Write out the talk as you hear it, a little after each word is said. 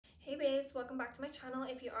babes, welcome back to my channel.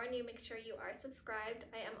 If you are new, make sure you are subscribed.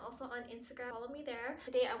 I am also on Instagram, follow me there.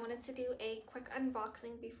 Today I wanted to do a quick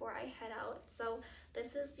unboxing before I head out. So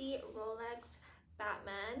this is the Rolex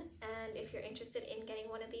Batman, and if you're interested in getting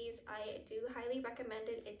one of these, I do highly recommend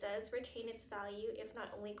it. It does retain its value, if not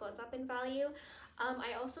only goes up in value.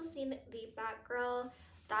 I also seen the Batgirl.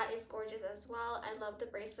 That is gorgeous as well. I love the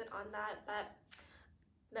bracelet on that, but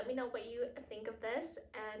let me know what you think of this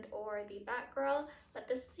and or the Batgirl. But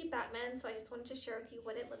this is the Batman, so I just wanted to share with you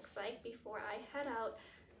what it looks like before I head out.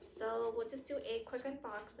 So we'll just do a quick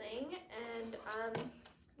unboxing and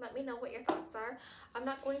let me know what your thoughts are. I'm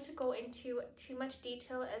not going to go into too much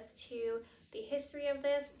detail as to the history of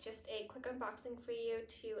this, just a quick unboxing for you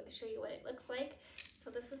to show you what it looks like. So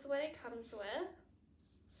this is what it comes with.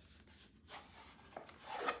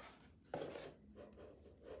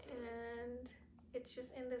 And it's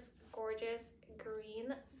just in this gorgeous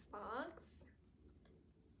green box.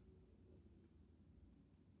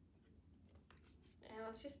 And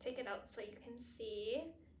let's just take it out so you can see.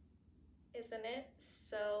 Isn't it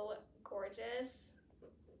so gorgeous?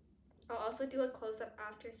 I'll also do a close-up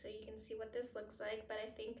after so you can see what this looks like, but I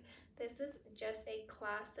think this is just a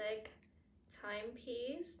classic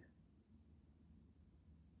timepiece.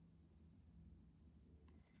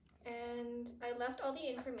 And I left all the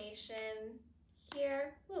information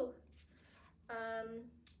here. Ooh.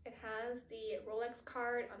 It has the Rolex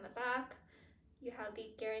card on the back. You have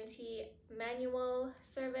the guarantee manual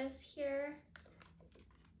service here.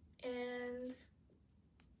 And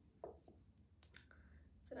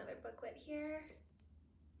it's another booklet here.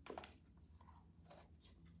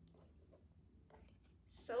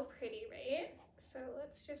 So pretty, right? So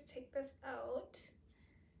let's just take this out.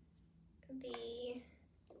 The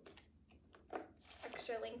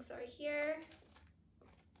extra links are here.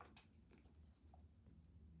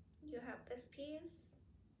 You have this piece.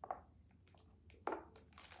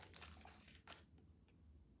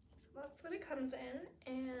 So that's what it comes in,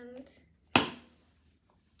 and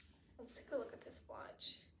let's take a look at this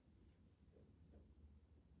watch.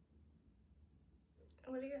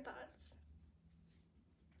 What are your thoughts?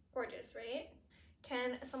 Gorgeous, right?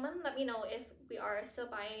 Can someone let me know if we are still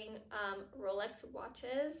buying Rolex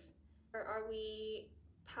watches, or are we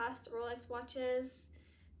past Rolex watches?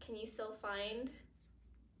 Can you still find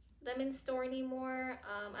them in store anymore?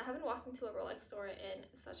 I haven't walked into a Rolex store in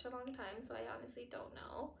such a long time, so I honestly don't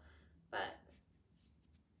know, but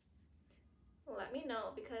let me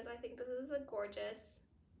know because I think this is a gorgeous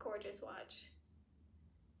watch.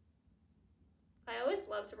 I always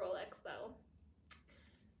loved Rolex though.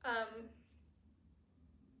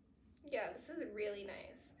 Yeah, this is really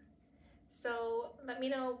nice. So let me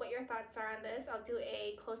know what your thoughts are on this. I'll do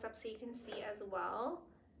a close-up so you can see as well,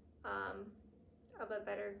 of a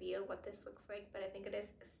better view of what this looks like, but I think it is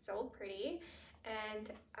so pretty.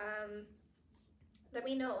 And let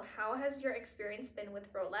me know, how has your experience been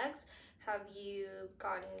with Rolex? Have you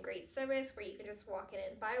gotten great service where you can just walk in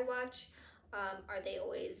and buy a watch? Are they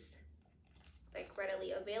always like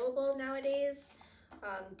readily available nowadays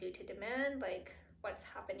due to demand? Like, what's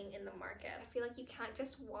happening in the market? I feel like you can't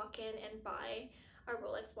just walk in and buy a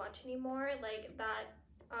Rolex watch anymore. Like that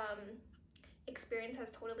experience has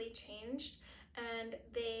totally changed, and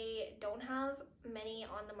they don't have many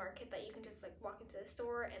on the market that you can just like walk into the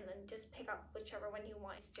store and then just pick up whichever one you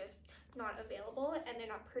want. It's just not available, and they're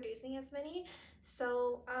not producing as many.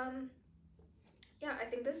 So yeah, I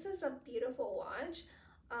think this is a beautiful watch.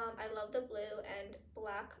 I love the blue and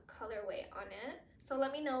black colorway on it. So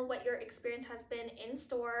let me know what your experience has been in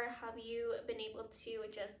store. Have you been able to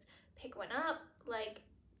just pick one up? Like,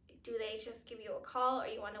 do they just give you a call, or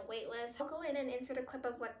you want a wait list? I'll go in and insert a clip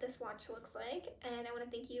of what this watch looks like. And I want to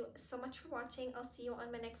thank you so much for watching. I'll see you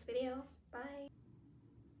on my next video. Bye.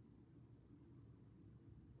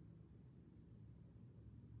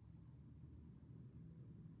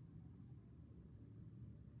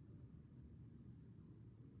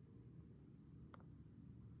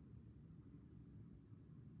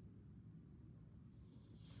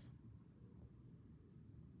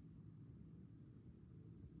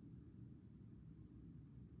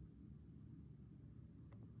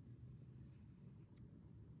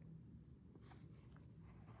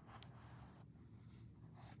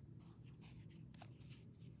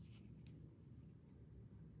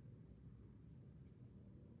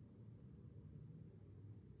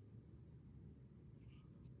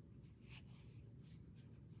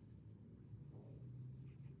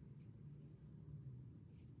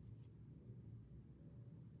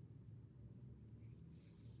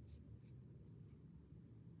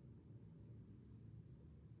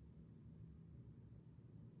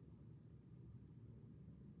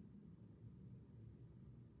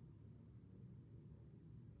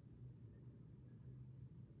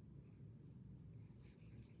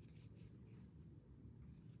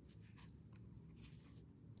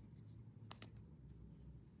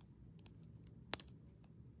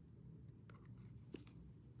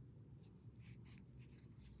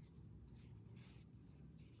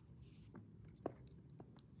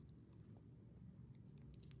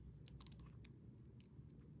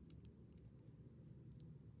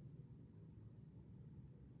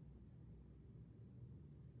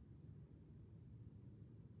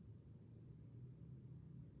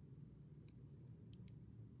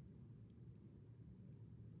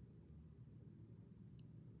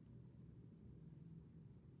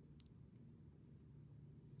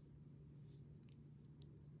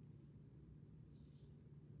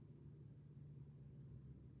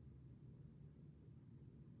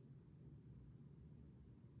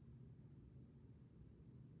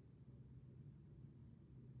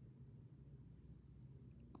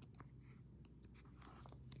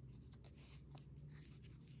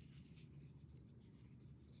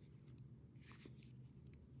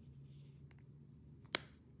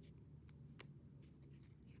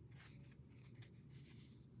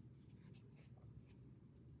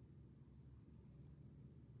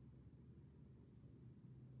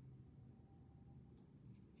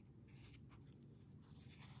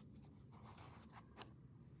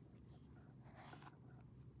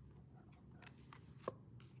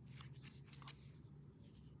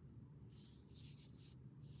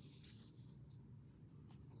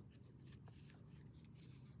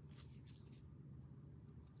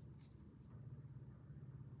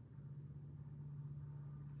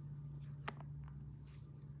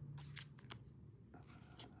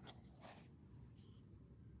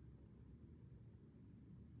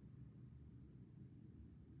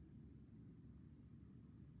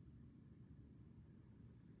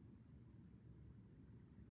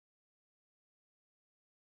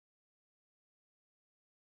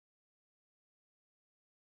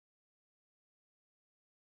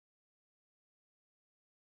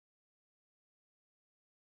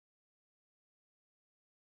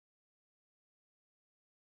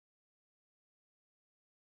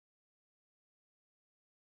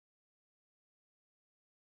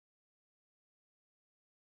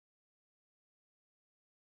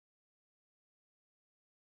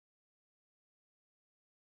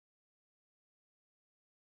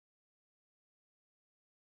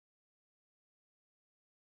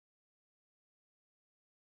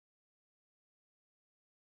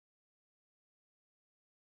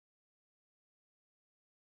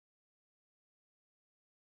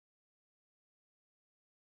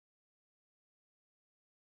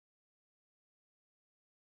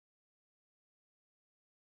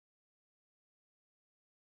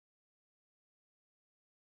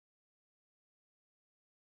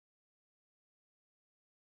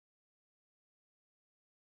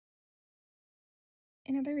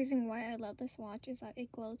 Another reason why I love this watch is that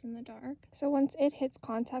it glows in the dark. So once it hits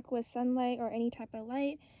contact with sunlight or any type of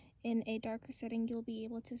light in a darker setting, you'll be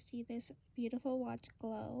able to see this beautiful watch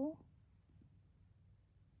glow.